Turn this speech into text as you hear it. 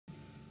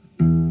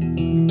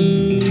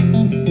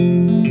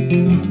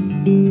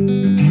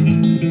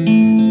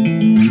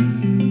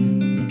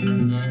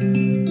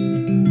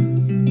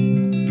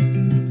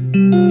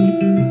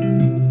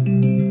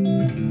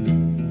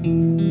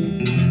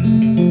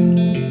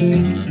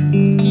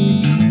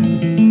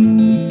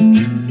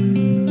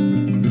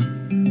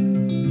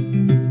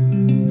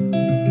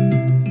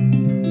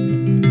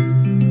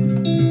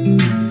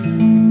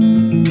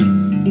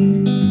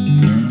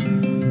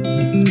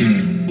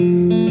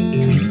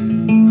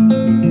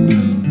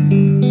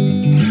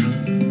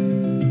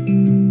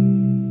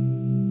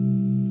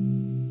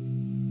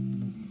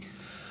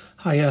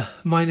Hiya,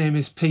 my name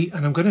is Pete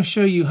and I'm going to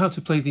show you how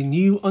to play the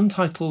new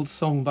Untitled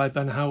song by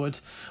Ben Howard,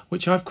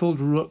 which I've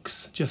called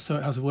Rooks, just so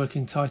it has a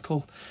working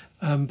title.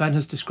 Ben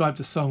has described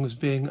the song as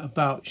being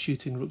about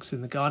shooting rooks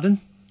in the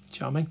garden.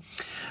 Charming.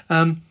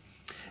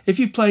 If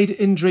you've played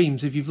in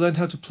Dreams, if you've learned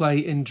how to play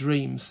in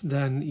Dreams,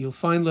 then you'll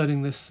find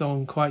learning this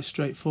song quite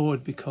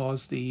straightforward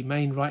because the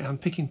main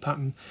right-hand picking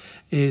pattern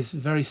is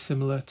very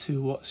similar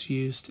to what's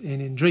used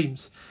in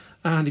Dreams.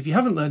 And if you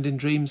haven't learned in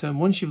Dreams, then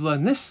once you've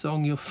learned this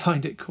song, you'll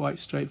find it quite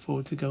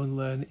straightforward to go and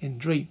learn in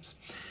Dreams,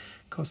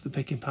 because the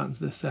picking pattern's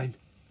the same,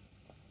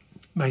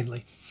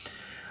 mainly.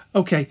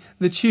 Okay,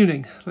 the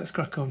tuning. Let's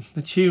crack on.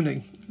 The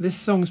tuning. This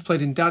song's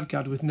played in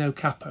Dadgad with no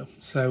capo.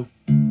 So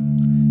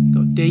you've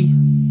got D,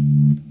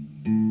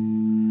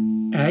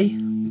 A,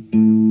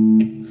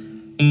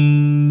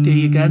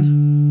 D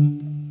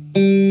again,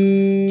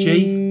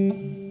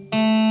 G,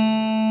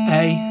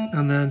 A,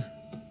 and then,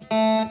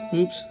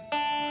 oops,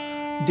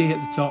 D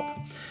at the top.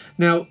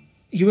 Now,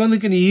 you're only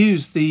going to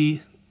use the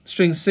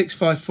strings 6,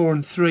 5, 4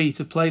 and 3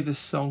 to play this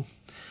song.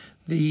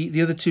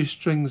 The other two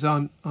strings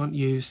aren't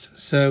used,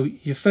 so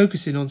you're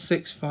focusing on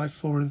 6, 5,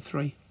 4 and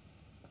 3.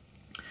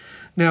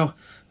 Now,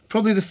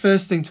 probably the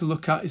first thing to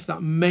look at is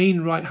that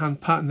main right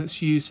hand pattern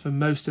that's used for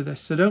most of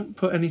this, so don't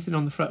put anything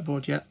on the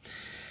fretboard yet.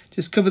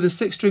 Just cover the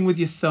 6th string with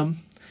your thumb,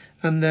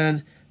 and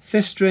then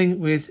 5th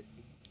string with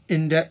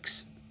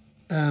index.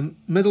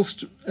 Middle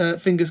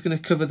finger is going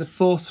to cover the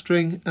 4th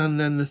string, and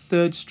then the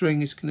 3rd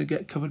string is going to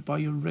get covered by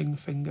your ring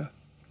finger.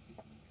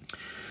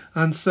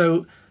 And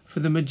so for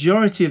the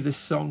majority of this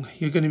song,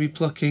 you're going to be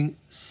plucking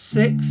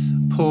 6,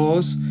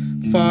 pause,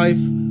 5,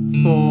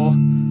 4,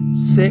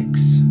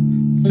 6,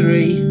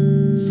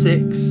 3,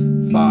 6,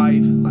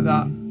 5, like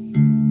that.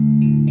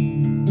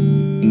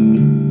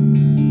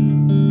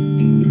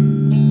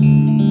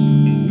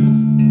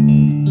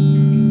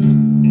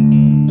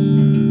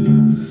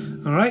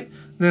 All right.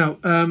 Now,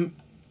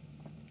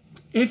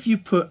 if you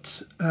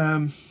put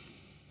your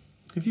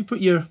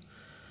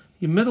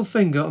middle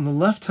finger on the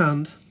left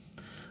hand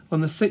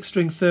on the 6th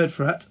string 3rd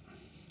fret,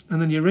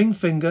 and then your ring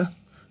finger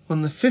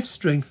on the 5th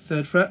string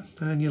 3rd fret,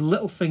 and your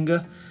little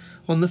finger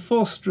on the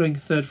 4th string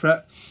 3rd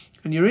fret,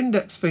 and your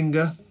index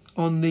finger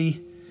on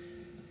the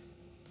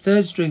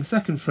 3rd string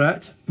 2nd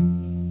fret,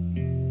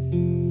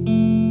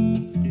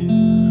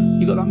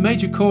 you've got that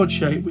major chord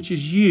shape which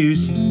is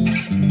used in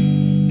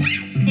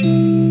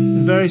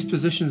various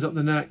positions up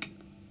the neck.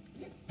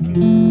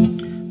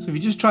 So if you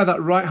just try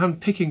that right hand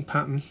picking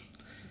pattern,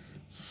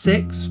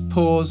 6,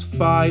 pause,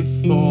 5,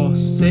 4,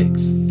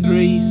 6,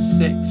 3,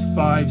 6,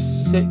 5,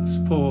 6,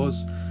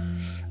 pause,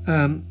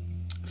 5,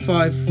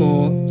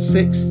 4,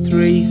 6,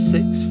 3,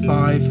 6,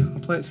 5, I'll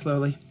play it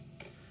slowly,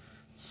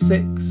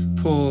 6,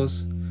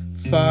 pause,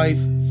 5,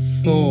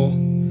 4,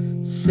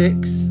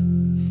 6,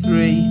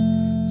 3,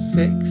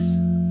 6,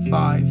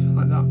 5,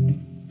 like that.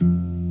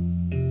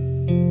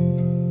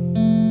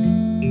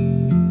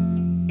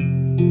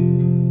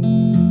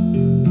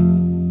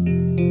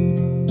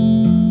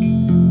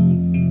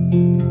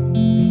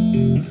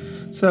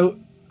 So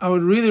I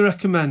would really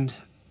recommend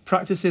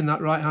practicing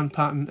that right hand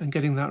pattern and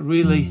getting that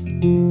really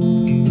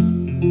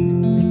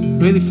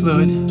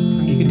fluid,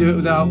 and you can do it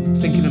without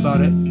thinking about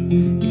it.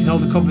 You can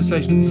hold a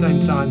conversation at the same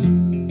time.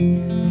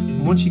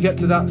 And once you get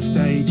to that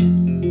stage,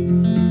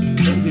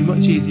 it'll be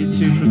much easier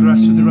to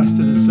progress with the rest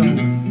of the song.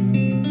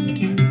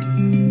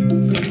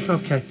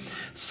 Okay,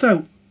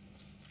 so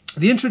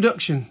the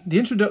introduction.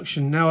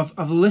 Now,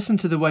 I've listened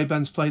to the way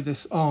Ben's played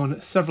this on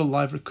several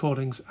live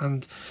recordings,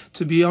 and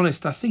to be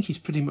honest, I think he's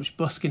pretty much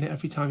busking it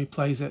every time he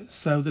plays it.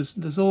 So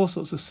there's all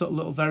sorts of subtle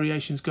little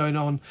variations going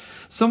on.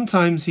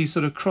 Sometimes he's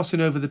sort of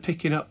crossing over the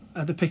picking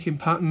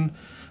pattern.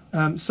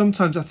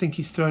 Sometimes I think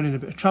he's thrown in a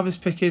bit of Travis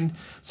picking.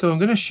 So I'm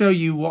going to show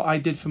you what I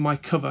did for my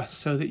cover,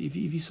 so that if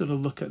you sort of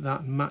look at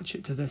that and match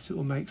it to this, it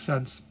will make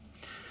sense.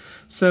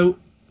 So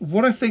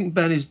what I think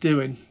Ben is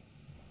doing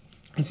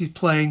is he's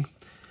playing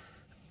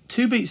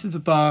 2 beats of the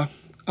bar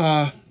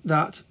are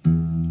that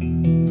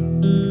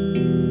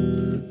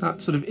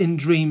sort of in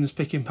Dreams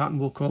picking pattern,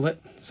 we'll call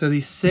it. So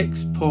these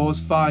 6, pause,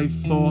 5,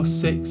 4,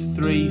 6,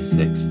 3,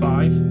 6,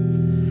 5.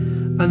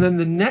 And then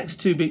the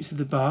next 2 beats of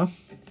the bar,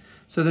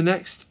 so the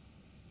next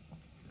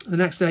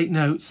 8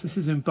 notes, this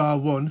is in bar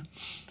 1.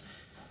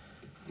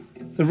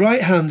 The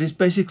right hand is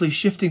basically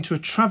shifting to a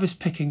Travis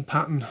picking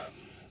pattern,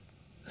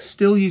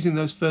 still using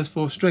those first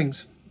 4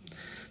 strings.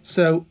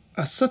 So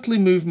I subtly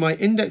move my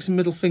index and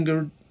middle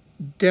finger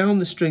down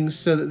the strings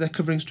so that they're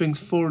covering strings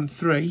 4 and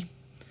 3,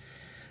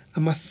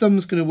 and my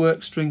thumb's going to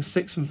work strings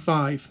 6 and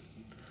 5.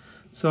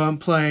 So I'm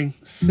playing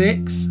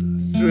 6,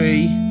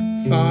 3,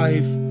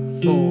 5,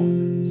 4,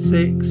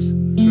 6,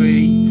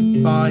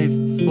 3, 5,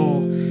 4,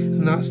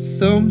 and that's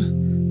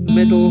thumb,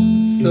 middle,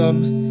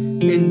 thumb,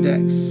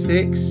 index,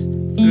 6,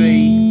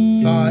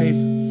 3, 5,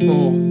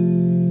 4.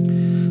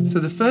 So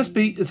the first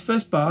beat, the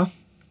first bar,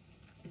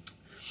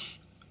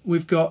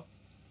 we've got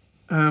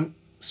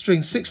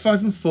strings 6,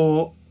 5 and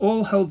 4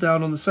 all held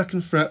down on the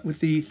 2nd fret with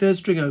the 3rd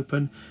string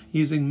open,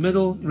 using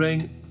middle,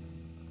 ring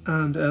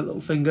and little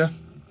finger.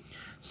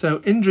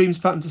 So in Dreams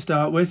pattern to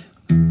start with,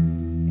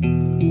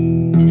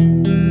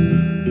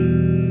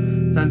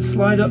 then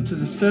slide up to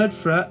the 3rd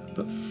fret,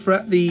 but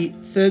fret the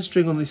 3rd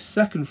string on the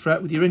 2nd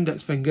fret with your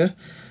index finger,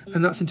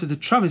 and that's into the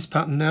Travis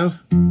pattern now.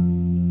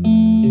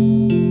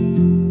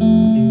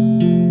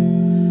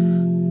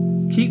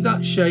 Keep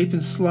that shape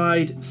and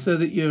slide so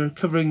that you're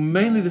covering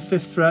mainly the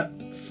 5th fret,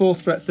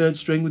 4th fret, 3rd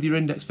string with your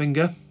index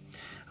finger.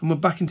 And we're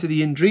back into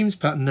the In Dreams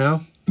pattern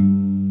now.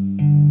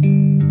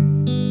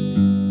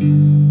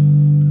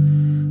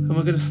 And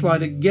we're going to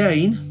slide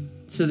again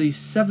to the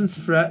 7th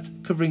fret,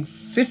 covering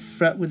 5th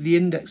fret with the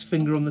index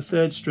finger on the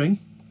 3rd string.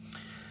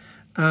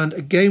 And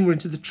again we're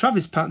into the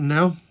Travis pattern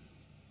now.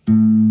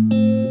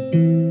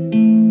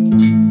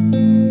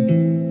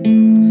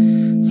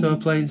 So we're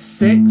playing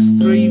 6,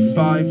 3,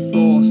 5,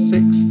 4,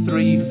 6,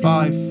 3,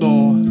 5,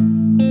 4.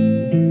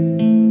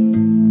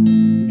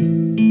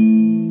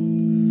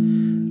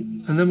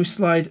 And then we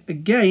slide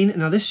again.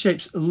 Now this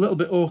shape's a little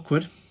bit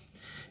awkward.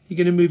 You're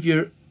going to move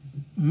your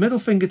middle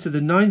finger to the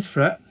 9th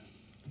fret,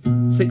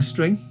 6th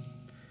string.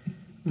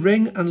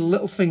 Ring and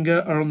little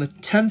finger are on the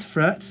 10th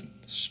fret,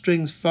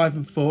 strings 5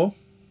 and 4.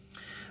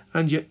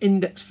 And your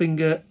index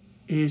finger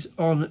is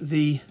on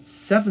the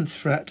 7th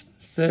fret,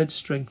 3rd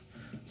string.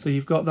 So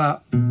you've got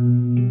that.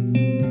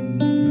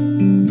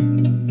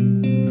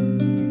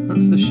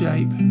 That's the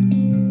shape.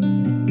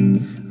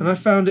 And I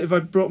found if I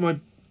brought my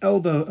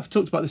elbow, I've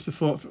talked about this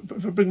before,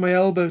 if I bring my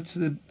elbow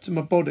to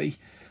my body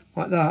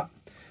like that,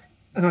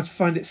 and I'd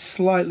find it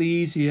slightly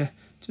easier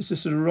just to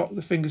sort of rock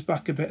the fingers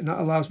back a bit, and that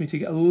allows me to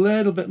get a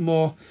little bit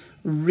more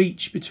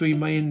reach between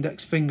my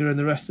index finger and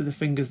the rest of the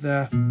fingers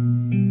there.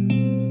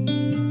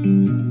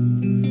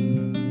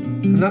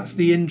 And that's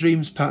the In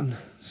Dreams pattern.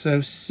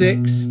 So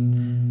 6,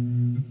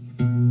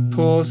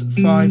 pause,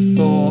 5,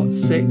 4,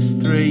 6,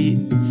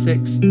 3,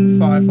 6,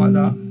 5, like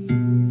that.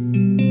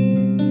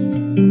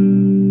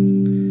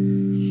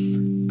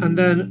 And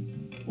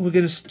then we're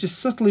going to just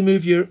subtly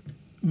move your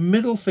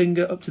middle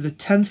finger up to the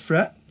 10th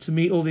fret to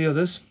meet all the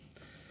others.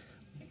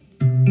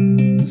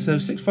 So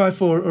 6, 5,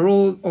 4 are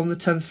all on the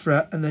 10th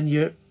fret, and then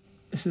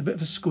it's a bit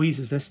of a squeeze,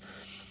 is this.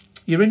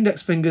 Your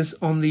index finger's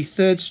on the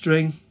 3rd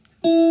string,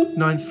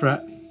 9th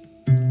fret.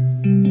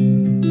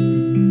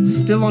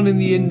 Still on in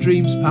the In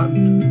Dreams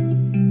pattern.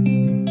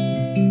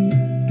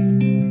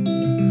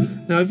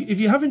 Now if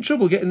you're having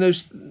trouble getting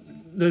those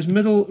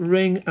middle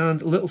ring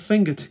and little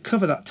finger to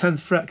cover that 10th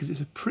fret, because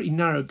it's a pretty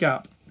narrow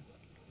gap,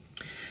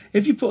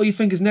 if you put all your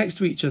fingers next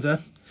to each other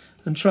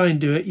and try and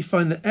do it, you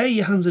find that A,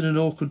 your hand's in an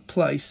awkward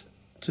place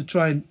to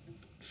try and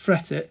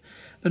fret it,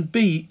 and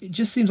B, it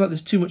just seems like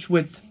there's too much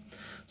width.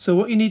 So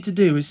what you need to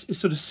do is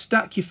sort of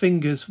stack your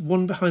fingers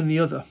one behind the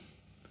other.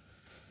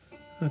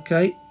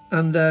 Okay,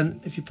 and then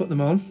if you put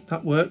them on,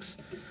 that works.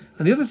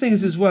 And the other thing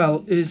is as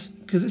well, is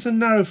because it's a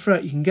narrow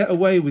fret, you can get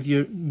away with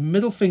your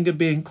middle finger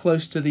being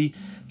close to the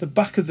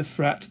back of the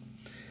fret,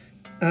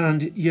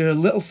 and your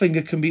little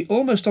finger can be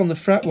almost on the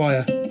fret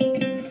wire.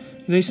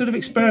 You know, you sort of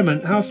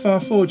experiment how far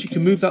forward you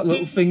can move that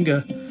little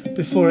finger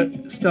before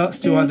it starts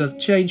to either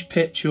change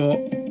pitch or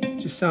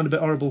just sound a bit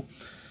horrible.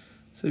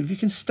 So if you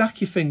can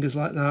stack your fingers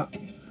like that,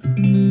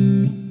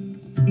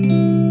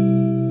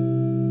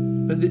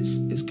 but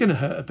it's going to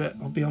hurt a bit,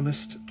 I'll be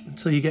honest,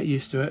 until you get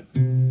used to it.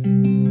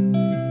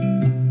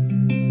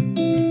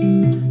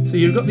 So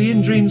you've got the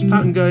In Dreams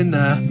pattern going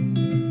there,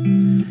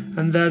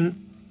 and then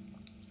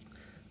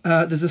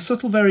there's a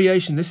subtle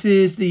variation. This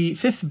is the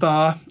 5th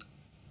bar,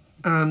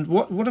 and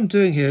what I'm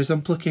doing here is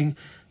I'm plucking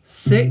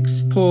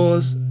 6,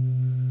 pause,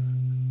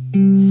 5,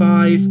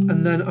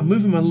 and then I'm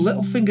moving my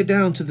little finger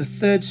down to the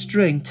 3rd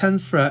string,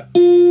 10th fret,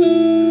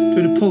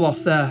 doing a pull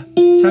off there,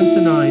 10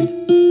 to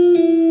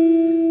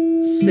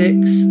 9,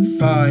 6,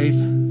 5,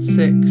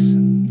 6,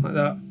 like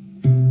that.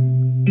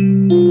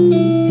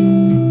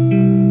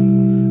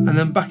 And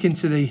then back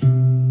into the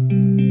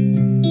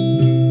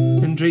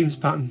In Dreams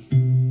pattern.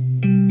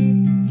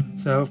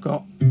 So I've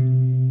got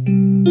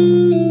In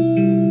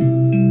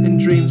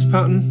Dreams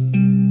pattern,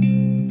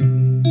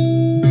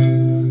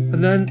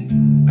 and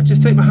then I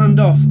just take my hand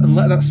off and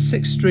let that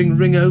 6th string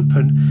ring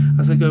open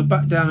as I go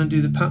back down and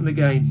do the pattern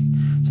again.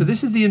 So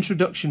this is the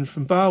introduction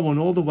from bar 1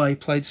 all the way,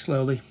 played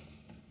slowly.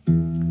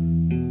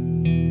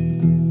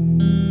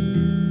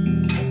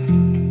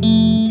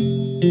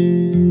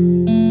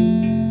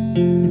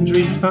 In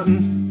Dreams pattern,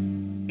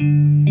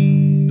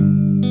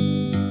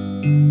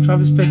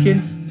 Travis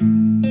picking,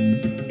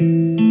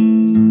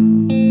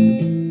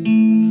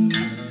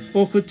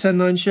 awkward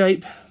 10-9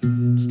 shape,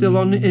 still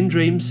on In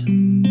Dreams,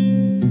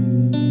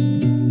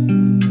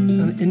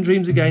 and In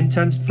Dreams again,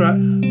 10th fret,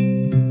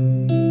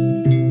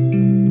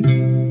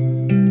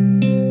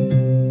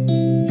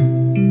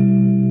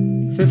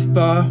 5th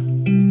bar,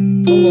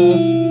 pull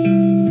off,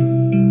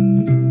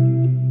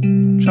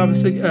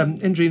 Travis,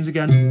 In Dreams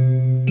again,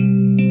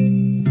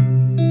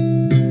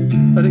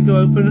 let it go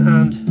open,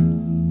 and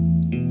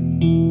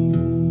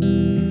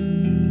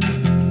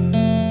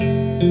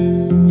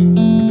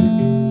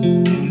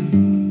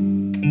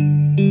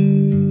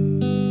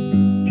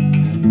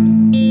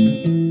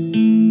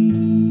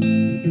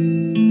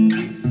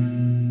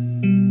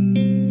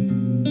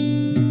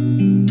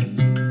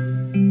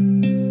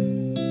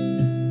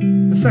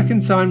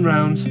second time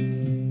round,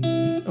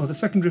 or the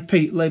second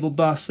repeat labelled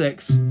bar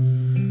 6,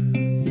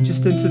 you're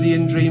just into the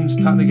In Dreams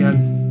pattern again,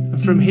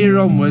 and from here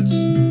onwards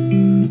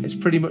it's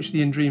pretty much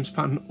the In Dreams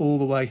pattern all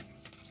the way.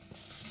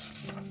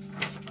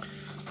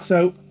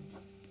 So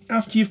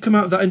after you've come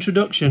out of that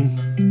introduction,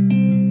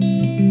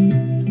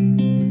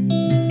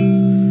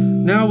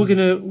 now we're going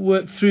to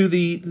work through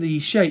the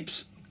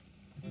shapes,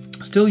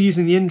 still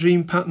using the In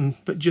Dream pattern,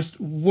 but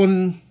just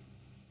one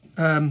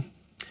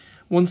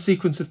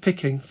sequence of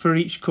picking for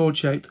each chord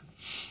shape.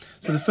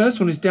 So the first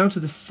one is down to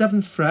the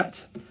 7th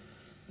fret,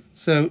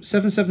 so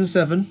 7, 7,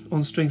 7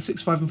 on string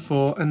 6, 5 and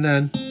 4, and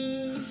then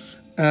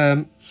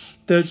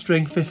 3rd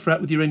string 5th fret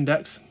with your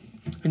index,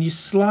 and you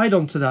slide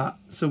onto that.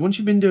 So once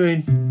you've been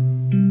doing,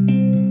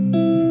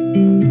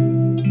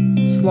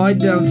 slide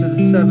down to the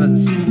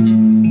 7th,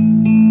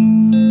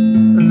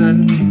 and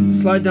then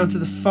slide down to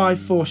the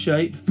 5-4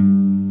 shape.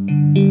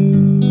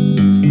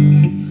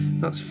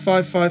 That's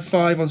 5, 5,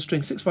 5 on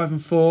string 6, 5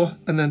 and 4,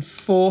 and then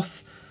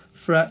 4th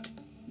fret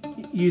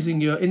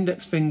using your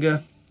index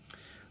finger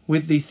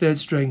with the 3rd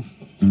string,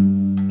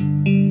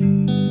 and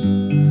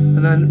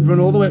then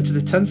run all the way up to the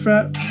 10th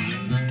fret,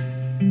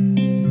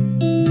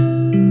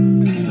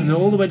 and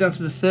all the way down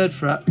to the 3rd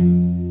fret.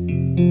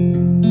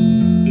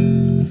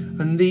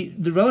 And the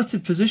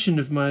relative position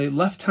of my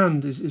left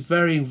hand is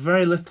varying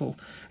very little.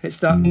 It's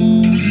that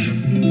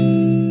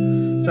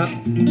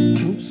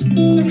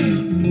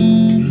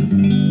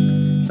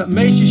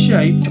major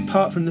shape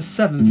apart from the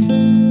 7th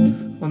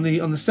on the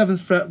 7th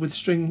fret with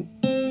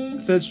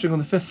 3rd string on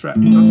the 5th fret.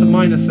 That's a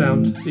minor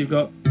sound. So you've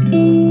got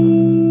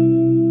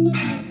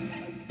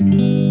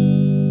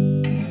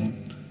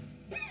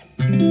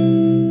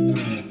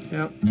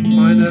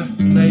minor,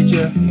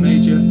 major,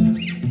 major.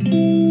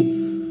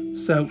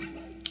 So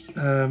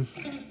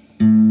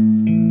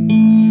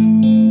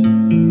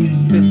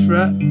 5th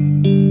fret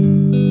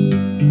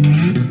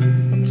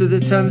up to the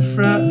 10th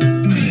fret,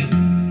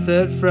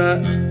 3rd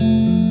fret,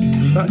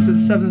 back to the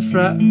 7th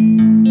fret,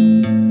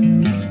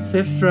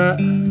 5th fret,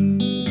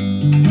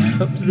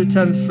 up to the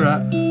 10th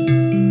fret.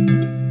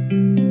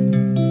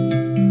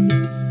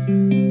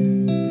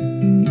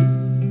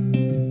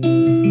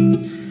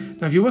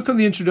 Now if you work on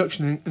the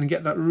introduction and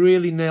get that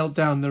really nailed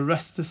down, the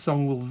rest of the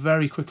song will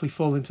very quickly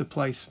fall into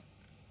place.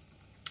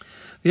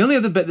 The only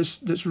other bit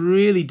that's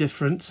really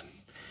different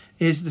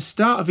is the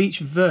start of each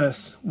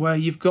verse, where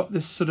you've got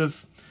this sort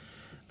of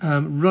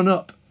run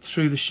up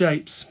through the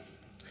shapes,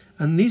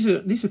 and these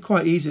are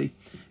quite easy.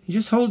 You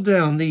just hold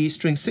down the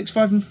string 6,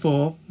 5 and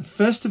 4,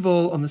 first of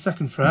all on the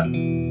 2nd fret,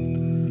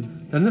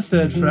 then the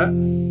 3rd fret,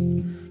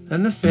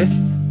 then the 5th,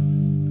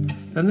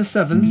 then the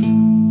 7th,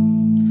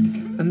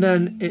 and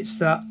then it's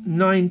that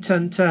 9,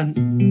 10,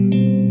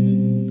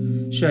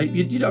 10 shape.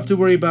 You don't have to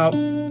worry about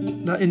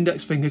that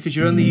index finger because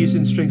you're only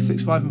using string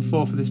 6, 5 and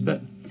 4 for this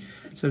bit.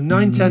 So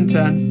 9, 10,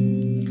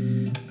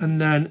 10,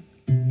 and then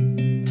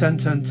 10,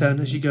 10, 10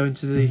 as you go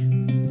into the...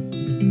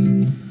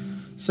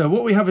 So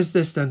what we have is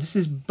this then. This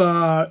is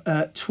bar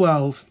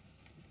 12.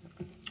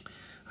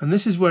 And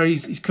this is where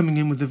he's coming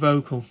in with the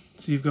vocal.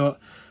 So you've got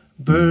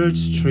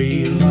birch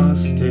tree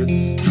lost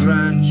its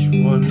branch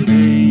one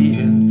day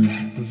in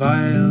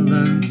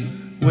violent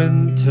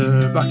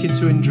winter, back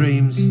into In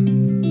Dreams.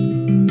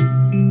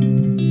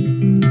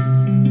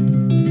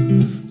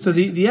 So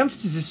the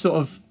emphasis is sort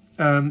of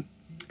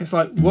it's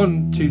like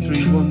 1, 2,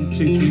 3, 1,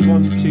 2, 3,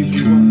 1, 2,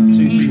 3, 1,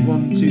 2, 3,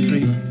 1, 2,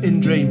 3 In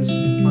Dreams,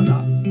 like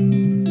that.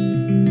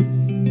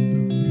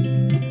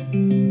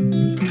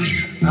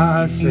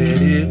 I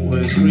said it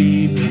was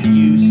grieving,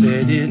 you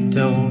said it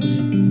don't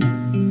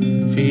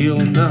feel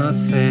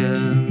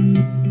nothing.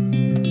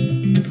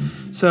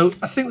 So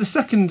I think the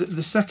second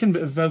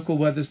bit of vocal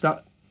where there's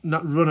that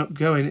run up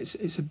going,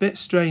 it's a bit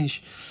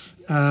strange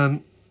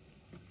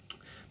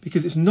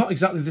because it's not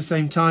exactly the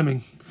same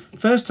timing.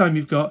 First time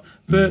you've got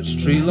birch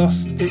tree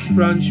lost its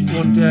branch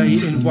one day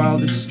in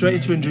wildest, straight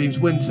into In Dreams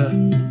winter.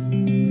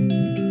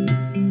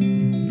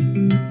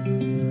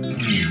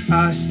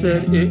 I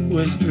said it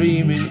was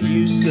dreaming,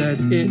 you said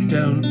it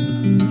don't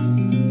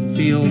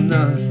feel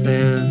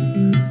nothing.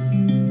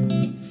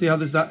 See how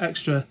there's that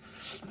extra?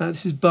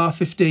 This is bar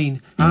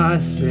 15. I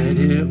said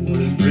it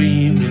was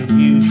dreaming,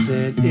 you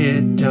said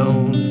it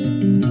don't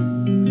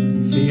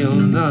feel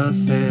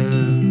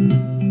nothing.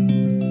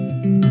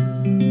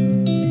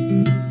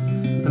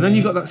 And then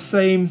you've got that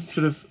same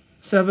sort of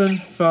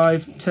 7,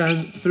 5,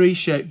 10, 3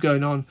 shape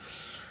going on.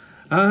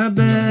 I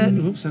bet,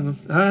 oops, hang on.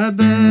 I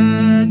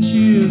bet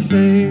you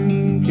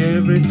think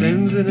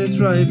everything's in its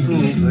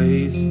rightful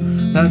place.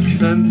 That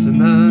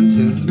sentiment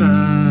is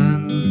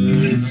man's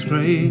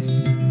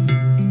disgrace.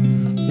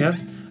 Yeah,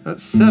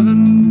 that's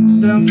 7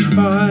 down to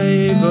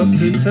 5, up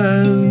to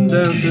 10,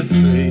 down to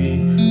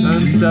 3,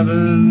 and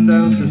 7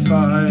 down to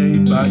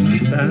 5, back to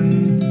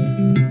 10.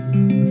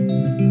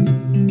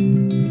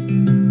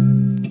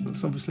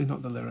 That's obviously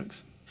not the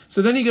lyrics.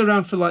 So then you go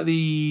around for like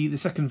the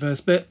second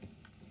verse bit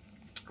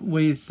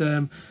with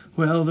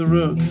well, the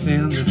rooks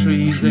in the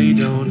trees, they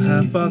don't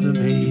half bother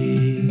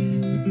me.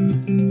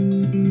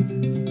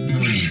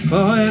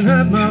 Boy, and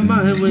had my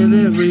mind with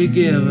every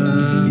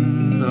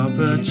given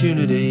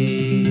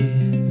opportunity.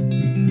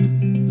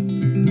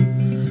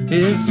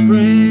 It's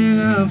spring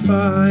out 5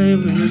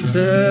 in a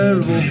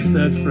terrible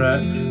 3rd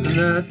fret, and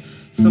that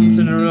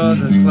something or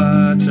other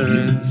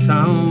clattering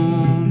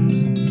sound.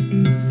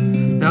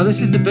 Now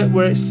this is the bit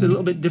where it's a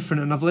little bit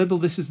different, and I've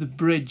labelled this as the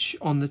bridge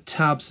on the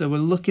tab. So we're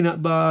looking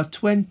at bar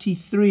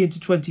 23 into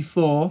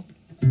 24.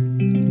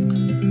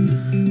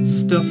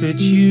 Stuff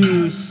it,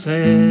 you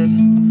said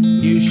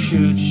you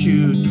should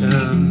shoot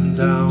them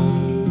down.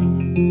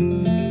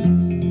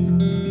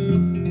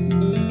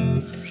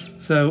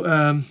 So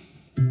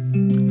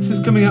this is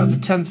coming out of the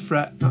 10th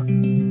fret.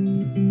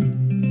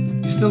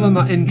 You're still on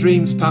that In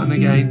Dreams pattern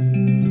again.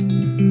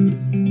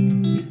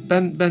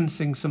 Ben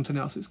sings something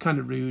else. It's kind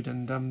of rude,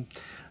 and I'm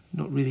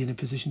not really in a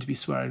position to be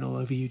swearing all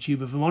over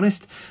YouTube, if I'm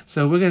honest.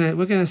 So we're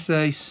gonna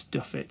say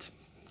stuff it.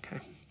 Okay.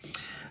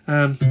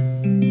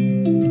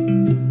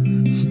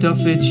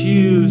 Stuff it,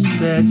 you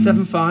said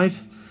 7/5.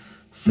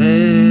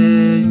 Said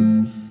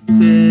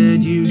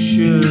you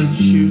should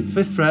shoot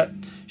 5th fret.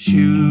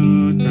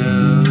 Shoot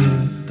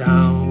them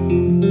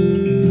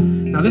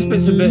down. Now this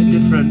bit's a bit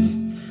different.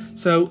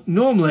 So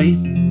normally,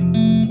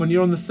 when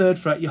you're on the 3rd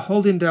fret, you're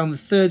holding down the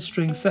 3rd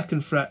string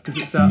 2nd fret because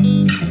it's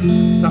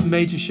that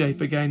major shape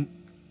again.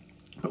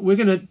 But we're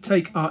going to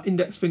take our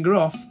index finger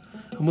off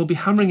and we'll be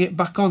hammering it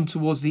back on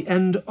towards the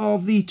end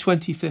of the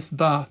 25th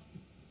bar.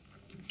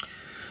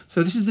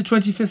 So this is the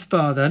 25th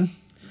bar then.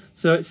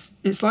 So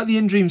it's like the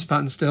In Dreams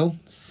pattern still.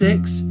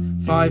 6,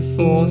 5,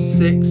 4,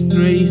 6,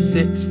 3,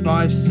 6,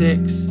 5,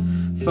 6,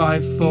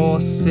 5,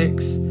 4,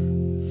 6,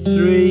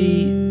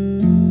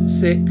 3,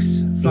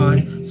 6,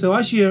 5. So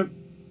as you're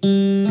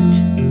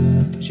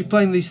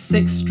playing the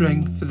 6th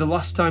string for the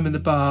last time in the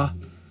bar,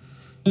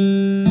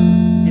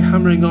 you're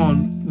hammering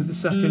on with the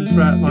 2nd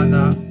fret like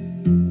that.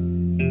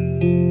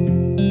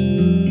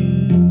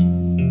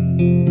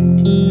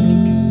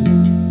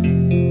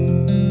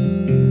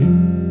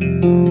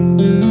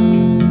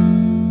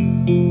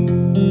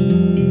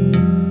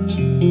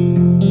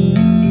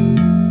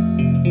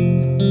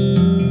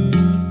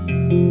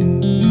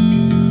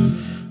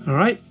 All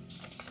right.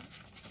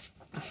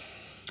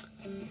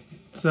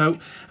 So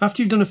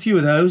after you've done a few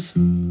of those,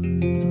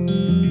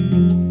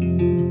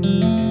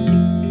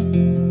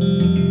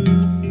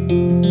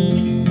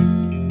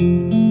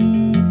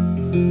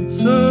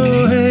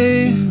 so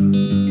hey,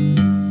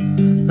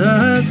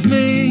 that's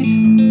me.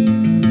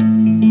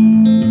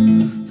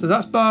 So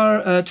that's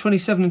bar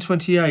 27 and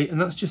 28,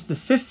 and that's just the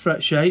 5th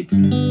fret shape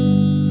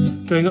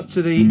going up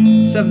to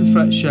the 7th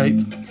fret shape.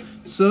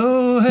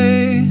 So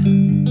hey,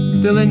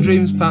 still In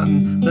Dreams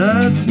pattern,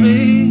 that's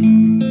me.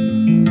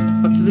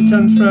 Up to the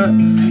 10th fret,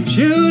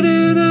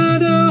 shooting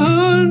at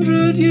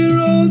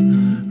 100-year-old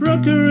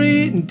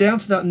Rookery, and down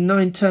to that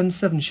 9, 10,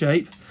 7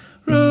 shape.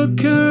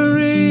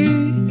 Rookery.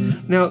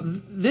 Now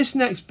this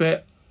next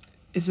bit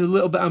is a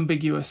little bit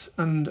ambiguous,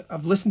 and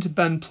I've listened to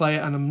Ben play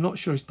it, and I'm not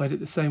sure he's played it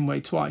the same way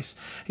twice.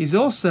 He's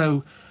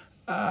also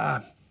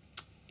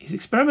he's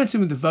experimenting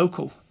with the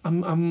vocal.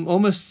 I'm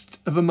almost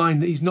of a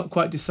mind that he's not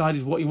quite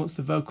decided what he wants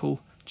the vocal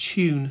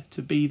tune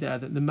to be there,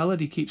 that the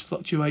melody keeps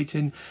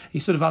fluctuating. He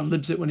sort of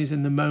ad-libs it when he's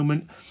in the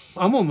moment.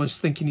 I'm almost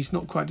thinking he's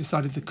not quite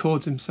decided the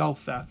chords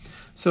himself there.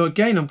 So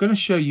again, I'm going to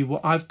show you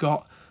what I've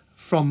got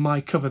from my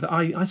cover, that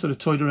I sort of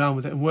toyed around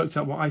with it and worked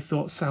out what I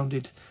thought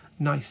sounded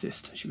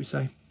nicest, should we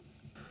say.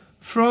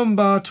 From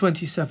bar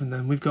 27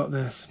 then, we've got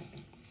this.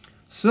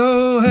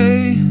 So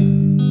hey,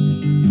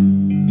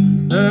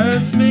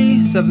 that's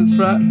me, 7th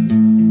fret,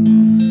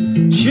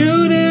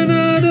 shooting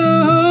at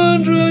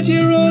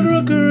 100-year-old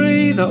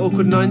Rookery, that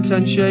awkward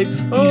 9-10 shape.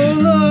 Oh,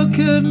 look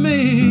at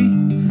me.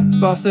 It's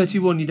bar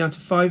 31, you're down to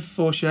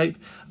 5-4 shape.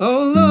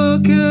 Oh,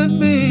 look at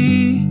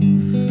me.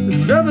 The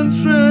 7th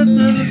fret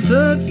and the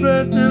 3rd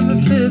fret and the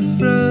 5th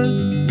fret.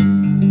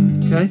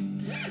 Okay.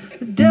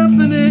 The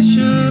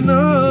definition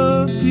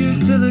of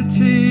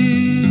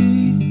futility.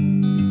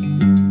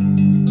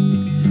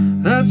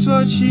 That's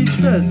what she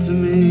said to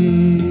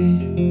me.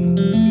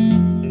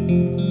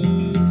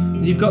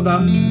 And you've got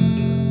that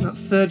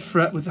 3rd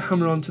fret with the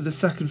hammer onto the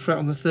 2nd fret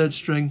on the 3rd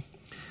string.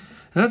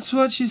 That's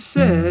what she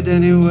said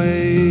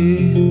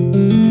anyway.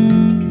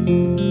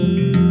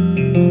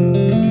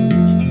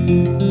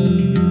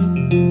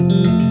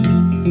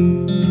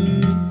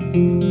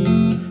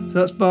 So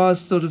that's bars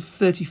sort of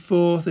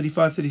 34,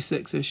 35,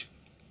 36-ish.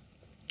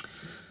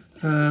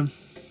 Yeah.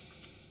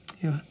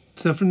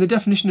 So from the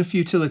definition of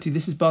futility,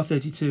 this is bar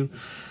 32.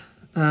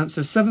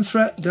 So 7th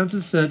fret, down to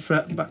the 3rd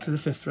fret, back to the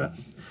 5th fret.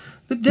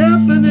 The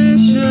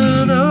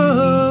definition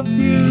of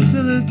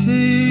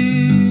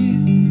futility.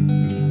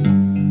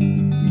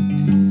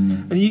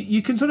 And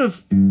you can sort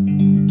of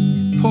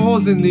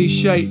pause in these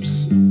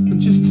shapes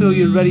and just till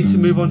you're ready to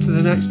move on to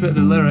the next bit of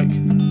the lyric.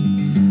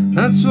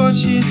 That's what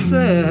she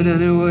said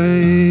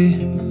anyway.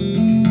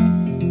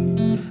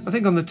 I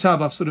think on the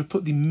tab I've sort of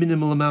put the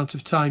minimal amount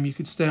of time you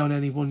could stay on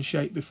any one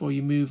shape before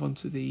you move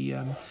onto the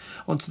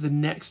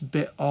next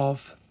bit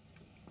of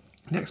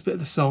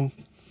the song,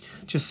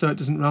 just so it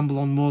doesn't ramble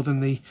on more than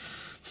the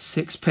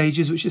 6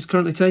 pages, which is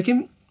currently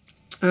taking.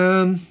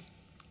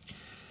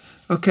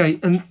 Okay,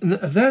 and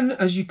then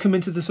as you come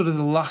into the sort of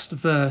the last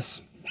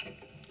verse,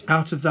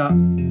 out of that,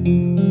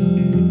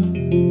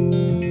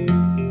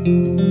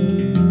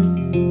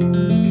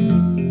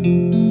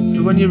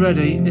 so when you're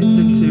ready, it's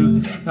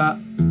into that.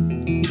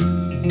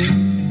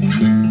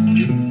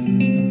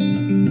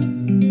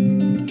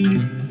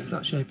 It's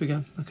that shape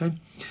again. Okay.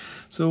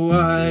 So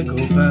I go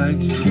back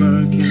to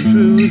working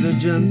through the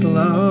gentle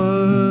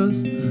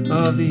hours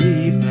of the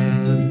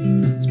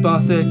evening. It's bar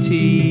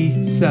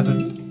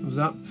 37. What was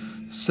that?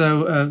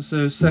 So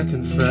so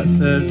 2nd fret,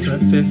 3rd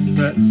fret, 5th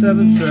fret,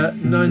 7th fret,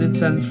 9th and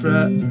 10th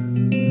fret,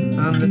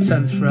 and the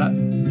 10th fret,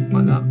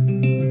 like that.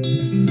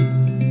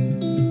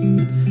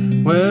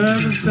 Where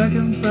the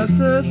 2nd fret,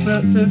 3rd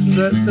fret, 5th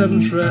fret,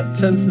 7th fret,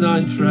 10th,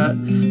 9th fret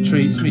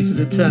treats me to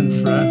the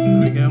 10th fret. There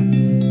we go.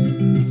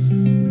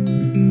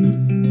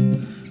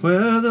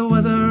 Where the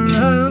weather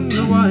and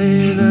the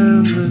wine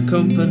and the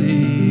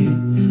company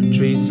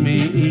treats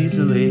me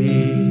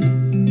easily.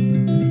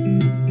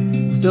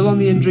 Still on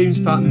the In Dreams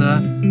pattern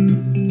there.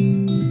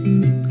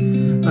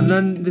 And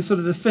then the sort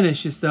of the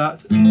finish is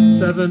that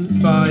 7,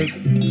 5,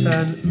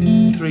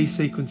 10, 3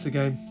 sequence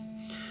again,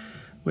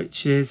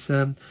 which is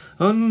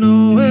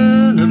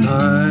unknowing am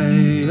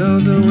I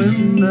of the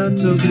wind that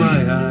took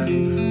my eye,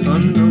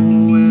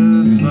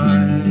 unknowing am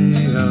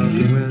I of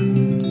the wind.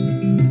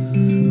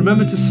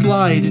 Remember to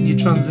slide in your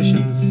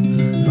transitions.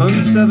 On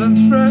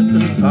 7th fret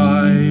and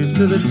 5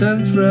 to the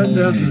 10th fret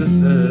down to the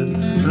 3rd,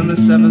 and the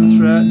 7th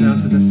fret down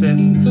to the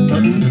 5th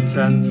up to the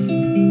 10th.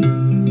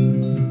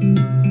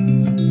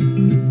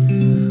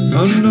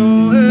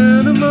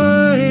 Unknowing am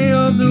I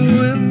of the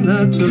wind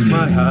that took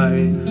my high,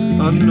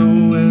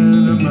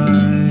 unknowing am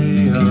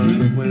I of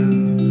the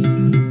wind.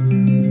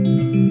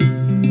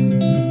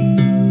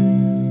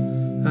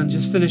 And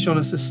just finish on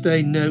a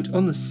sustained note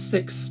on the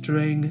 6th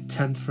string,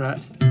 10th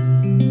fret.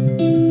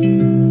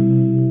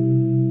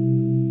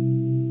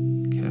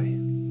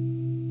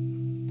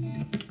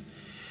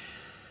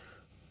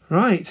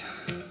 Right,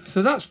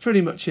 so that's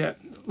pretty much it.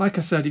 Like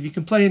I said, if you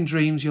can play In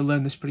Dreams, you'll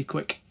learn this pretty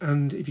quick.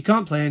 And if you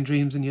can't play In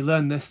Dreams and you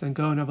learn this, then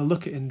go and have a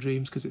look at In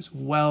Dreams, because it's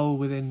well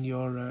within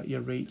your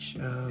reach.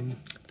 I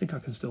think I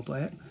can still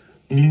play it.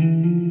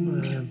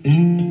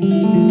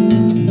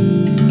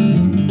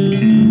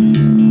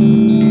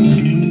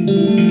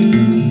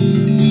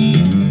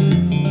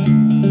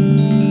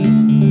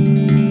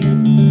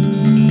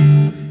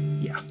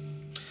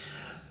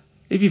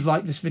 If you've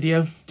liked this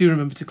video, do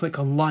remember to click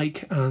on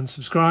like and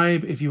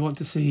subscribe if you want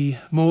to see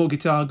more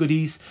guitar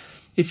goodies.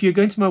 If you're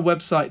going to my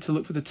website to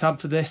look for the tab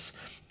for this,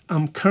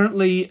 I'm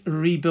currently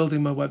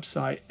rebuilding my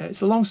website.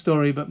 It's a long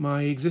story, but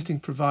my existing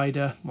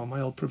provider, well,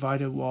 my old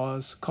provider,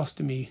 was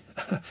costing me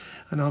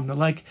an arm and a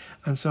leg,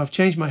 and so I've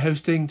changed my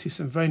hosting to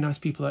some very nice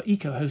people at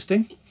Eco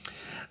Hosting,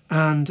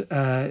 and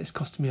it's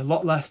costing me a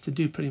lot less to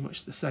do pretty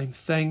much the same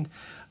thing.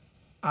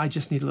 I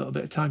just need a little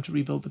bit of time to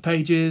rebuild the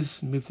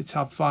pages and move the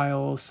tab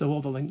files, so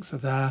all the links are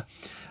there.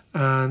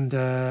 And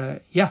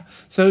yeah,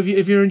 so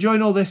if you're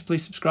enjoying all this,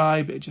 please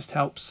subscribe, it just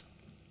helps.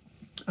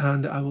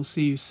 And I will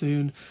see you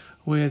soon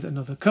with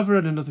another cover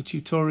and another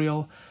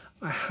tutorial.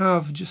 I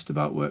have just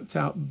about worked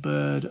out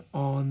Bird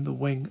on the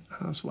Wing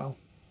as well,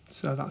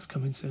 so that's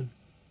coming soon.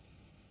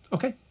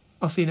 Okay,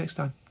 I'll see you next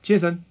time.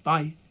 Cheers then,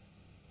 bye.